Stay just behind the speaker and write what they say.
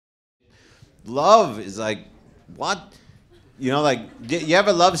love is like, what? You know, like, you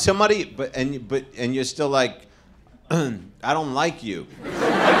ever love somebody, but you're still like, I don't like you. You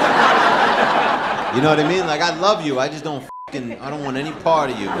know what I mean? Like, I love you, I just don't I don't want any part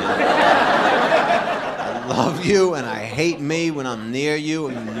of you, man. I love you, and I hate me when I'm near you,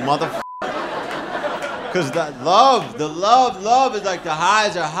 and Because the love is like the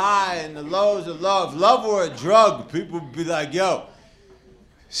highs are high and the lows are low. If love were a drug, people would be like, yo,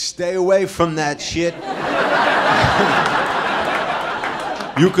 stay away from that shit.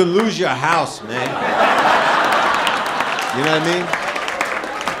 You can lose your house, man. You know what I mean?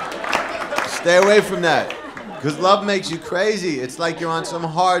 Stay away from that. Because love makes you crazy. It's like you're on some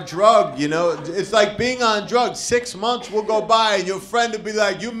hard drug, you know? It's like being on drugs. 6 months will go by and your friend will be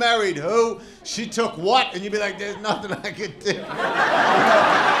like, you married who? She took what? And you'll be like, there's nothing I can do.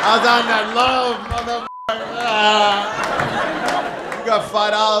 I was on that love, motherfucker. You got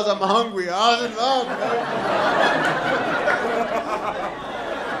 $5, I'm hungry. I was in love, man.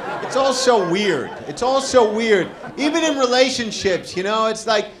 It's all so weird. It's all so weird. Even in relationships, you know, it's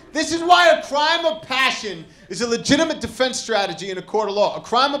like, this is why a crime of passion is a legitimate defense strategy in a court of law. A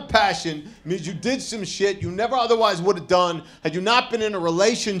crime of passion means you did some shit you never otherwise would have done had you not been in a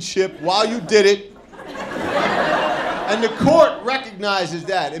relationship while you did it. And the court recognizes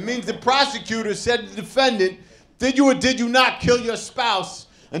that. It means the prosecutor said to the defendant, did you or did you not kill your spouse?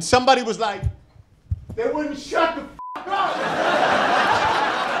 And somebody was like, they wouldn't shut the fuck up.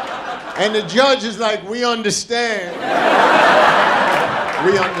 And the judge is like, we understand.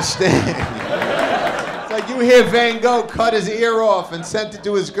 We understand. It's like you hear Van Gogh cut his ear off and sent it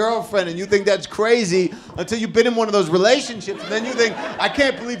to his girlfriend, and you think that's crazy until you've been in one of those relationships, and then you think, I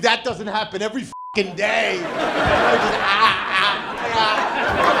can't believe that doesn't happen every fucking day. You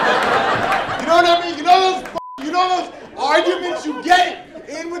know what I mean? You know those arguments you get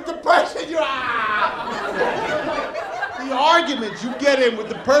in with the person the arguments you get in with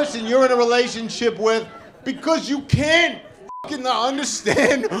the person you're in a relationship with because you can't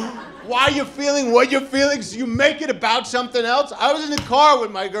understand why you're feeling what you're feeling, so you make it about something else. I was in the car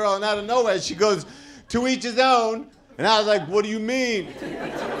with my girl, and out of nowhere, she goes, to each his own. And I was like, what do you mean?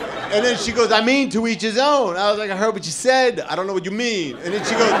 And then she goes, I mean to each his own. I was like, I heard what you said. I don't know what you mean. And then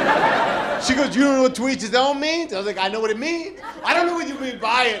she goes, you don't know what to each his own means? I was like, I know what it means. I don't know what you mean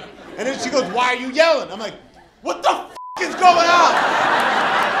by it. And then she goes, why are you yelling? I'm like, what the f*** is going on?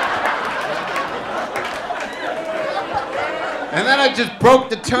 And then I just broke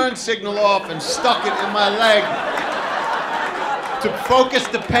the turn signal off and stuck it in my leg to focus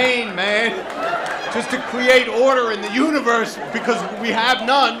the pain, man. Just to create order in the universe because we have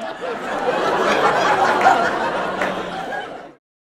none.